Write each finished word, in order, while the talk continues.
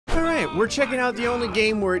we're checking out the only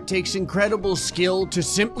game where it takes incredible skill to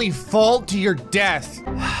simply fall to your death.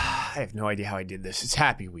 I have no idea how I did this. It's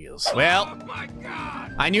Happy Wheels. Well, oh my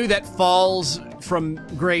God. I knew that falls from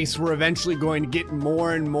grace were eventually going to get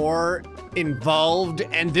more and more involved,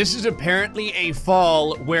 and this is apparently a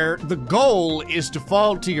fall where the goal is to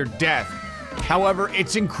fall to your death. However,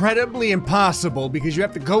 it's incredibly impossible because you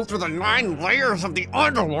have to go through the 9 layers of the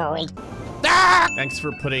underworld. Ah! Thanks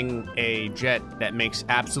for putting a jet that makes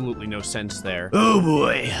absolutely no sense there. Oh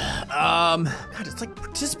boy. God, it's like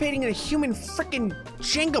participating in a human frickin'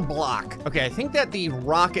 Jenga block. Okay, I think that the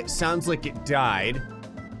rocket sounds like it died.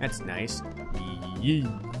 That's nice.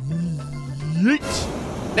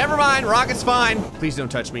 Never mind, rocket's fine. Please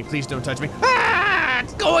don't touch me, please don't touch me. Ah,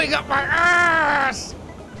 it's going up my ass!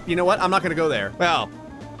 You know what, I'm not gonna go there. Well,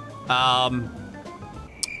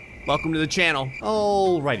 welcome to the channel.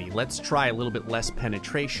 Alrighty, let's try a little bit less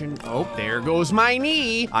penetration. Oh, there goes my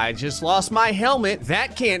knee. I just lost my helmet.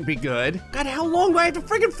 That can't be good. God, how long do I have to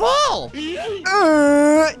freaking fall?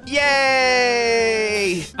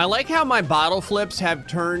 Yay! I like how my bottle flips have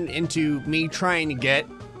turned into me trying to get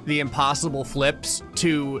the impossible flips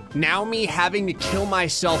to now me having to kill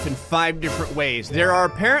myself in 5 different ways. There are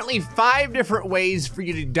apparently 5 different ways for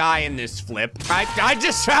you to die in this flip. I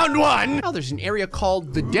just found one! Oh, there's an area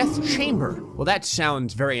called the Death Chamber. Well, that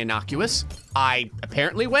sounds very innocuous. I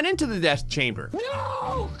apparently went into the Death Chamber.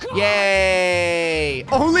 No! God. Yay!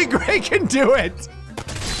 Only Gray can do it!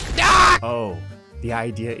 Ah! Oh, the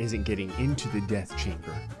idea isn't getting into the Death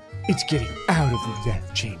Chamber. It's getting out of the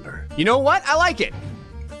Death Chamber. You know what? I like it.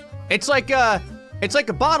 It's like a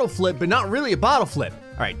bottle flip, but not really a bottle flip.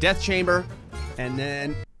 All right, Death Chamber, and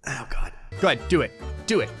then, oh God. Go ahead, do it,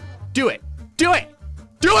 do it, do it, do it,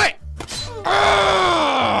 do it!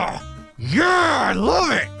 Yeah, I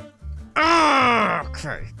love it!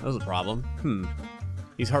 Okay, that was a problem.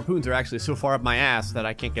 These harpoons are actually so far up my ass that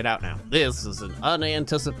I can't get out now. This is an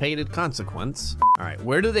unanticipated consequence. All right,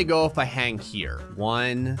 where do they go if I hang here?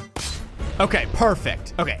 1, okay,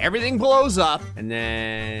 perfect. Okay, everything blows up, and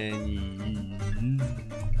then...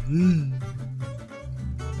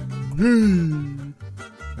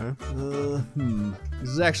 This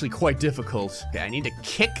is actually quite difficult. Okay, I need to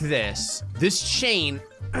kick this. This chain...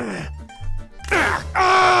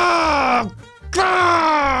 Oh,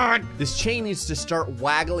 God! This chain needs to start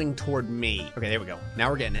waggling toward me. Okay, there we go. Now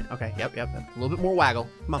we're getting it. Okay, yep. A little bit more waggle.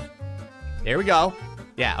 Come on. There we go.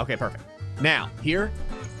 Yeah, okay, perfect. Now, here.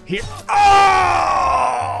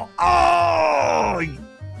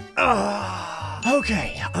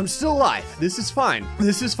 Okay, I'm still alive. This is fine.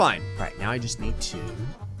 This is fine. All right, now I just need to,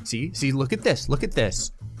 see, look at this,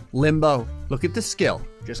 Limbo, look at the skill.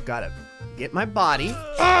 Just gotta get my body.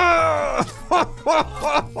 God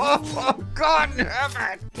damn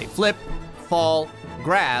it. Okay, flip, fall,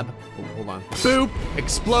 grab. Oh, hold on. Boop,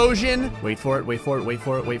 explosion. Wait for it.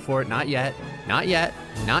 Not yet.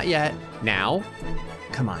 Now.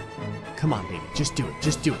 Come on, baby. Just do it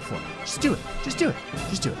for me. Just do it. Do it.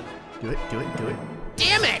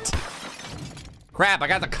 Damn it! Crap, I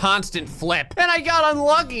got the constant flip. And I got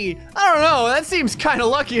unlucky. I don't know, that seems kind of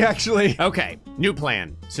lucky actually. Okay, new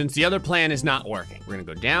plan. Since the other plan is not working, we're gonna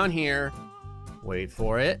go down here. Wait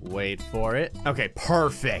for it. Okay,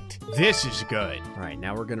 perfect. This is good. All right,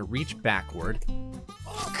 now we're gonna reach backward.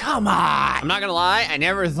 Oh, come on! I'm not gonna lie, I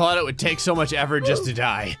never thought it would take so much effort just to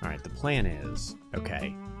die. All right, the plan is,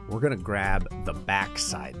 okay, we're gonna grab the back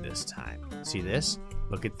side this time. See this?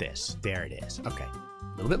 Look at this. There it is. Okay.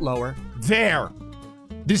 A little bit lower. There!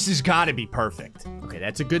 This has got to be perfect. Okay,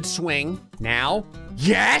 that's a good swing. Now,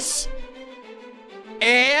 yes!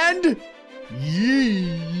 And...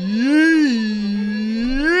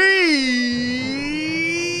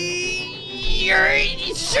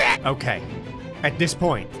 Okay. At this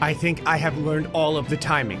point, I think I have learned all of the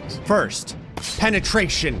timings. First,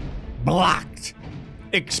 penetration. Blocked.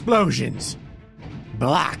 Explosions.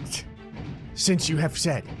 Blocked. Since you have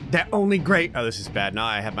said that only Gray... Oh, this is bad. Now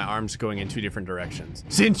I have my arms going in 2 different directions.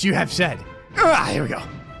 Since you have said... here we go.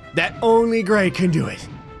 That only Gray can do it.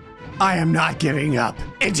 I am not giving up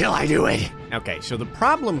until I do it. Okay, so the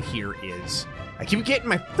problem here is... I keep getting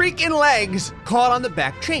my freaking legs caught on the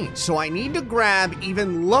back chain. So I need to grab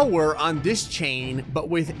even lower on this chain, but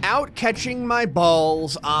without catching my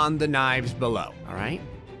balls on the knives below. All right?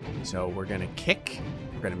 So we're gonna kick.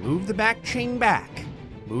 We're gonna move the back chain back.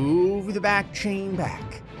 Move the back chain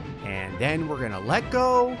back. And then we're gonna let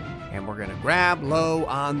go, and we're gonna grab low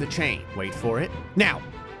on the chain. Wait for it. Now.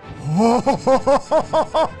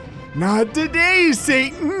 Not today,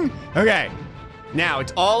 Satan. Okay. Now,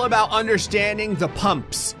 it's all about understanding the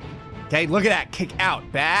pumps. Okay, look at that. Kick out.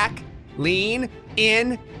 Back, lean,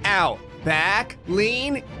 in, out. Back,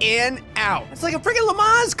 lean, in, out. It's like a freaking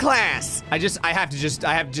Lamaze class. I have to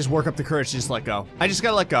just work up the courage to just let go. I just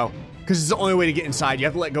gotta let go. Because it's the only way to get inside. You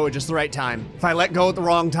have to let go at just the right time. If I let go at the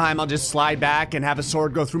wrong time, I'll just slide back and have a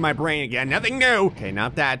sword go through my brain again. Nothing new. Okay,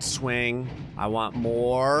 not that swing. I want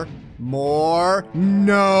more,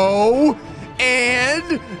 no,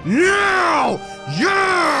 and now,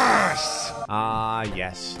 yes!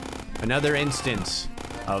 Yes. Another instance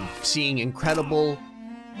of seeing incredible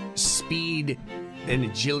speed and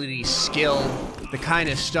agility, skill, the kind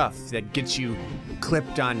of stuff that gets you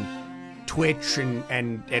clipped on Twitch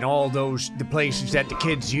and all the places that the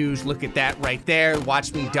kids use. Look at that right there.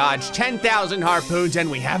 Watch me dodge 10,000 harpoons and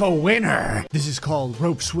we have a winner. This is called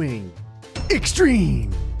Rope Swing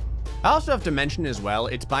Extreme. I also have to mention as well,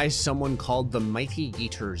 it's by someone called the Mighty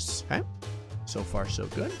Yeeters. Okay, so far so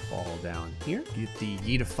good. Fall down here, get the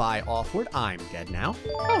yeetify offward. I'm dead now.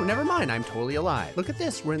 Oh, never mind, I'm totally alive. Look at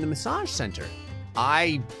this, we're in the massage center.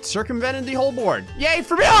 I circumvented the whole board. Yay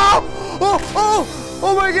for me!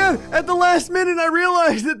 Oh my God! At the last minute, I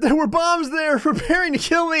realized that there were bombs there preparing to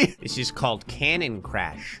kill me. This is called Cannon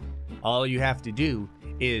Crash. All you have to do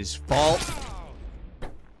is fall.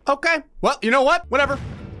 Okay, well, you know what? Whatever.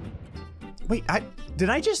 Wait, did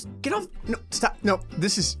I just get off? No, stop. No,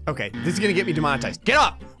 this is, okay. This is gonna get me demonetized. Get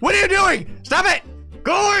off! What are you doing? Stop it!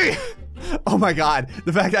 Go away! Oh my God,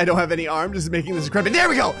 the fact that I don't have any arms is making this incredible. There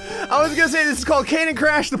we go! I was gonna say this is called Cannon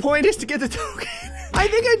Crash. The point is to get the token. I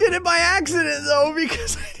think I did it by accident though,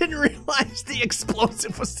 because I didn't realize the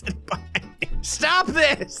explosive was sitting behind me. Stop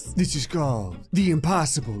this! This is called the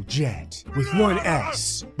Impossible Jet with one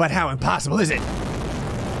S. But how impossible is it?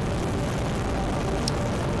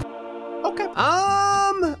 Okay.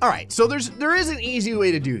 All right, so there is an easy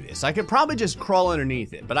way to do this. I could probably just crawl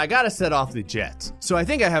underneath it, but I gotta set off the jets. So I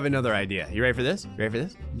think I have another idea. You ready for this? You ready for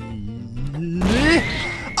this?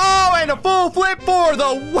 Oh, and a full flip for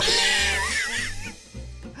the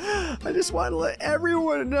I just want to let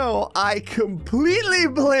everyone know I completely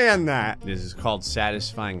planned that. This is called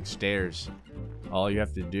satisfying stairs. All you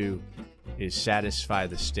have to do is satisfy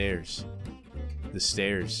the stairs. The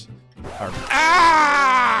stairs are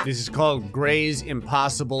This is called Gray's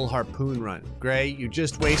Impossible Harpoon Run. Gray, you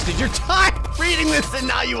just wasted your time reading this and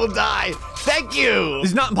now you will die. Thank you. This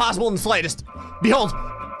is not impossible in the slightest. Behold.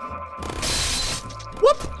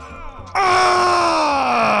 Whoop.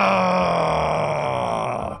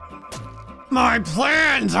 My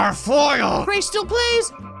plans are foiled.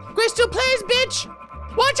 Graystillplays. Graystillplays, bitch.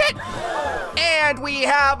 Watch it. And we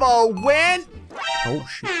have a win. Oh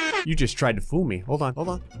shit. You just tried to fool me. Hold on.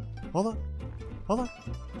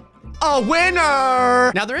 A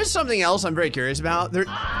winner! Now there is something else I'm very curious about.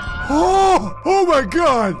 Oh my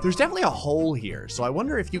God! There's definitely a hole here, so I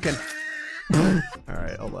wonder if you can. All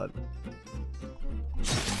right, hold on.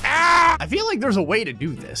 I feel like there's a way to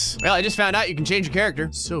do this. Well, I just found out you can change your character.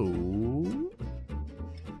 So,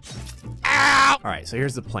 ow! All right, so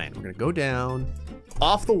here's the plan. We're gonna go down,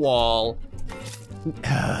 off the wall.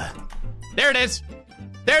 There it is.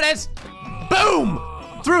 There it is. Boom!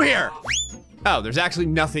 Through here. Oh, there's actually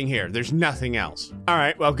nothing here. There's nothing else. All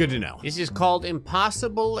right, well, good to know. This is called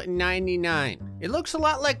Impossible 99. It looks a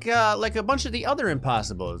lot like a bunch of the other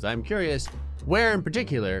Impossibles. I'm curious where in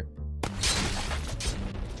particular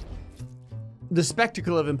the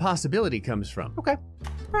spectacle of impossibility comes from. Okay,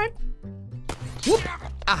 all right. Whoop,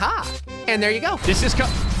 aha, and there you go. This is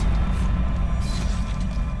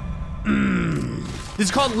This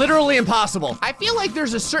is called literally impossible. I feel like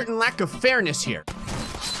there's a certain lack of fairness here.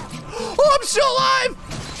 Oh, I'm still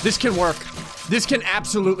alive! This can work. This can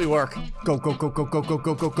absolutely work. Go, go, go, go, go, go,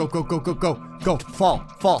 go, go, go, go, go, go, go, go. Fall,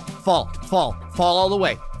 fall, fall, fall, fall all the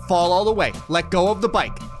way. Fall all the way. Let go of the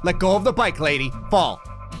bike. Let go of the bike, lady. Fall.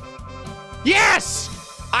 Yes!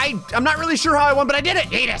 I'm not really sure how I won, but I did it.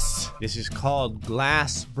 Yes! This is called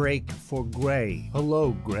Glass Break for Gray.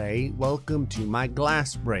 Hello, Gray. Welcome to my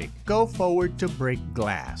glass break. Go forward to break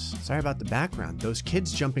glass. Sorry about the background. Those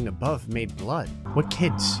kids jumping above made blood. What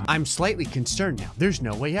kids? I'm slightly concerned now. There's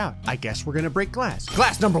no way out. I guess we're gonna break glass.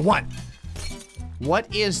 Glass number 1.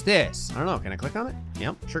 What is this? I don't know. Can I click on it?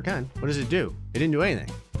 Yep, sure can. What does it do? It didn't do anything.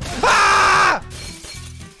 Ah!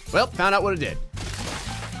 Well, found out what it did.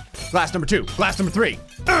 Glass number 2. Glass number 3.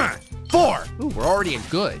 4. Ooh, we're already in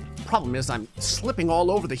good. Problem is I'm slipping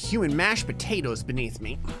all over the human mashed potatoes beneath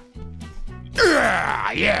me.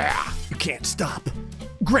 Yeah. You can't stop.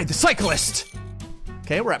 Gray the cyclist.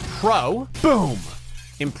 Okay, we're at pro. Boom.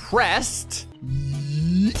 Impressed.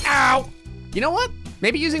 Ow. You know what?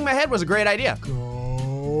 Maybe using my head was a great idea.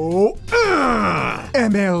 Go.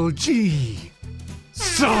 MLG.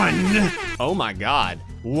 Son. Oh my God.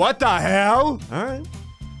 What the hell? All right.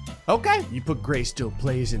 Okay, you put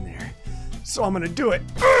Graystillplays in there. So I'm gonna do it.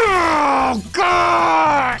 Oh,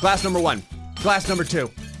 God! Glass number 1, glass number 2,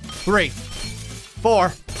 3,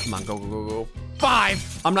 4. Come on, go, go, go, go.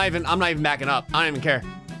 5. I'm not even backing up. I don't even care.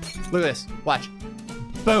 Look at this, watch.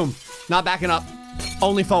 Boom, not backing up.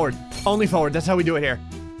 Only forward, that's how we do it here.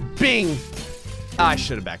 Bing. I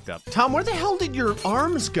should have backed up. Tom, where the hell did your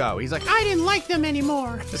arms go? He's like, I didn't like them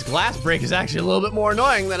anymore. This glass break is actually a little bit more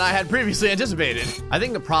annoying than I had previously anticipated. I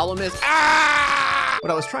think the problem is,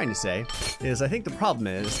 what I was trying to say is I think the problem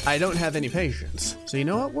is I don't have any patience. So you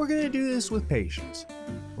know what? We're gonna do this with patience.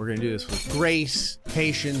 We're gonna do this with grace,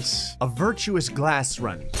 patience, a virtuous glass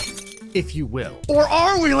run, if you will. Or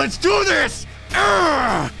are we? Let's do this!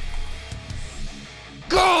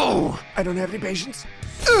 Go! I don't have any patience.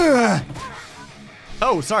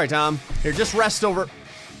 Oh, sorry, Tom. Here, just rest over.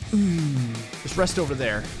 Just rest over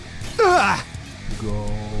there. Go.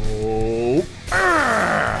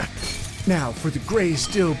 Now for the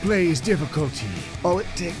Graystillplays difficulty. All it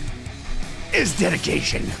takes is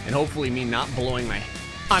dedication. And hopefully me not blowing my...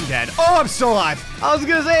 I'm dead. Oh, I'm still alive. I was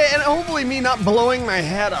gonna say, and hopefully me not blowing my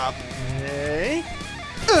head up. Okay.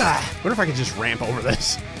 What if I could just ramp over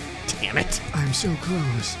this? Damn it. I'm so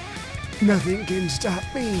close. Nothing can stop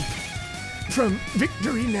me from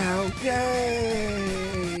victory now.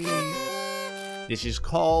 Yay! This is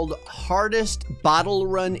called hardest bottle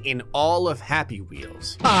run in all of Happy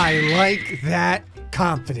Wheels. I like that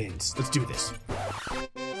confidence. Let's do this.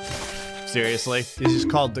 Seriously? This is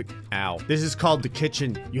called the, ow. This is called the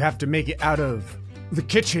kitchen. You have to make it out of the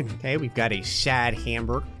kitchen. Okay, we've got a sad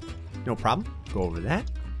hamburger. No problem. Go over that.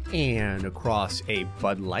 And across a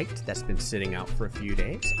Bud Light that's been sitting out for a few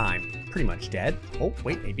days. I'm pretty much dead. Oh,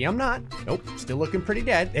 wait, maybe I'm not. Nope, still looking pretty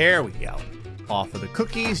dead. There we go. Off of the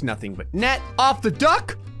cookies, nothing but net. Off the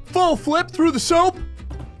duck, full flip through the soap.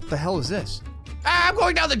 What the hell is this? Ah, I'm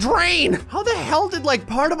going down the drain. How the hell did like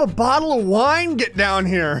part of a bottle of wine get down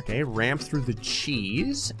here? Okay, ramp through the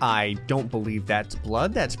cheese. I don't believe that's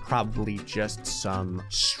blood. That's probably just some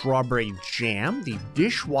strawberry jam. The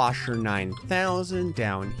dishwasher 9000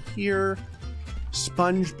 down here.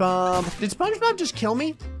 SpongeBob. Did SpongeBob just kill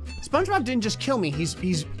me? SpongeBob didn't just kill me.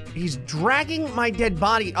 He's dragging my dead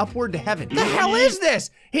body upward to heaven. The hell is this?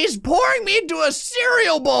 He's pouring me into a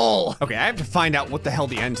cereal bowl. Okay, I have to find out what the hell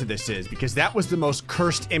the end to this is because that was the most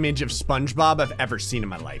cursed image of SpongeBob I've ever seen in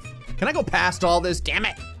my life. Can I go past all this? Damn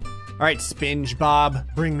it. All right,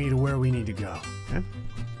 SpongeBob, bring me to where we need to go. Okay.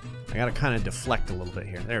 I gotta kind of deflect a little bit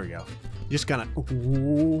here. There we go. Just gonna,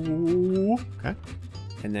 ooh, okay.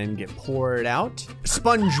 And then get poured out.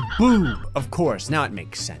 Sponge boob, of course. Now it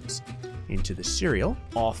makes sense. Into the cereal,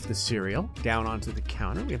 off the cereal, down onto the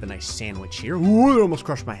counter. We have a nice sandwich here. Ooh, it almost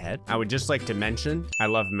crushed my head. I would just like to mention, I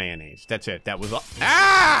love mayonnaise. That's it, that was all.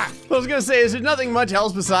 Ah! I was gonna say, is there nothing much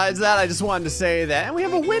else besides that? I just wanted to say that, and we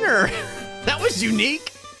have a winner. That was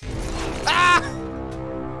unique. Ah!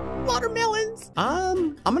 Watermelons.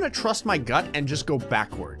 I'm gonna trust my gut and just go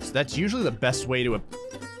backwards. That's usually the best way to,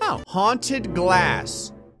 oh, haunted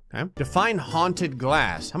glass. Okay, define haunted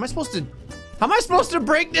glass. How am I supposed to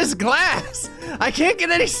break this glass? I can't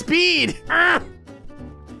get any speed. I'm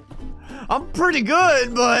pretty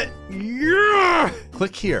good, but yeah.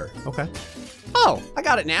 Click here, okay. Oh, I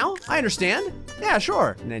got it now, I understand. Yeah,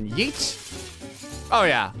 sure, and then yeet. Oh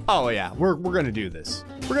yeah, we're gonna do this.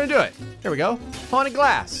 We're gonna do it. There we go, haunted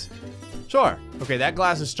glass. Sure. Okay, that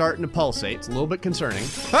glass is starting to pulsate. It's a little bit concerning.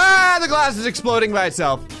 Ah, the glass is exploding by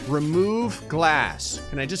itself. Remove glass.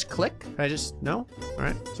 Can I just click? Can I just, no? All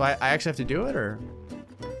right, so I actually have to do it or?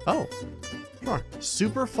 Oh, sure.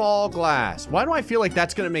 Super fall glass. Why do I feel like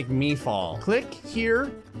that's gonna make me fall? Click here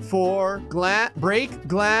for break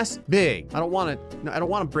glass big. I don't wanna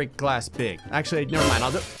break glass big. Actually, never mind,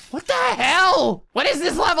 I'll do, what the hell? What is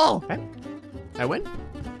this level? Okay, I win.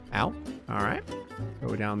 Ow, all right.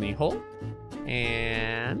 Go down the hole.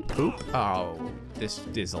 And poop. Oh, this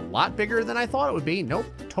is a lot bigger than I thought it would be. Nope,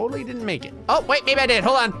 totally didn't make it. Oh, wait, maybe I did.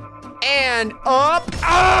 Hold on. And up.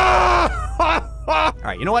 Ah! All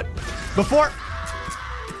right, you know what? Before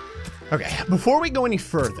we go any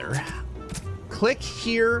further, click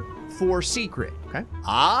here for secret, okay?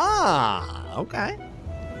 Ah, okay.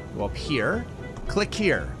 Go up here, click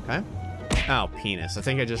here, okay? Oh, penis. I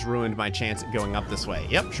think I just ruined my chance at going up this way.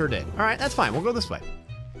 Yep, sure did. All right, that's fine. We'll go this way.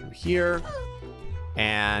 Here.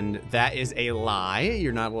 And that is a lie.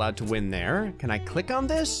 You're not allowed to win there. Can I click on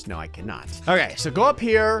this? No, I cannot. Okay, so go up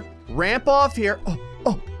here, ramp off here.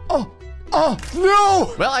 Oh,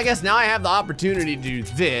 no! Well, I guess now I have the opportunity to do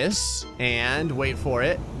this and wait for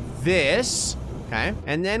it. This, okay?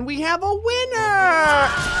 And then we have a winner!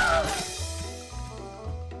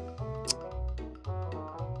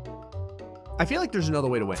 I feel like there's another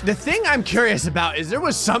way to win. The thing I'm curious about is there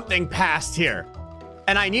was something past here,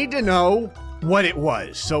 and I need to know what it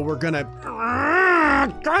was. So we're gonna,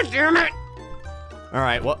 God damn it. All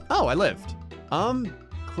right, well, oh, I lived.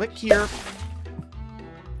 Click here.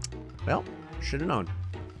 Well, should have known.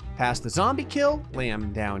 Past the zombie kill, lay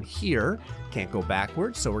him down here. Can't go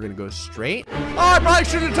backwards, so we're gonna go straight. Oh, I probably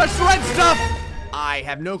shouldn't have touched the red stuff. I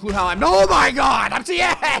have no clue how I'm, oh my God, I'm,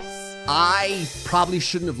 yes! I probably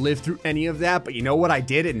shouldn't have lived through any of that, but you know what I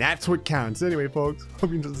did, and that's what counts. Anyway, folks, hope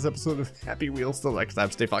you enjoyed this episode of Happy Wheels. Till next time,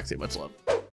 stay foxy, much love.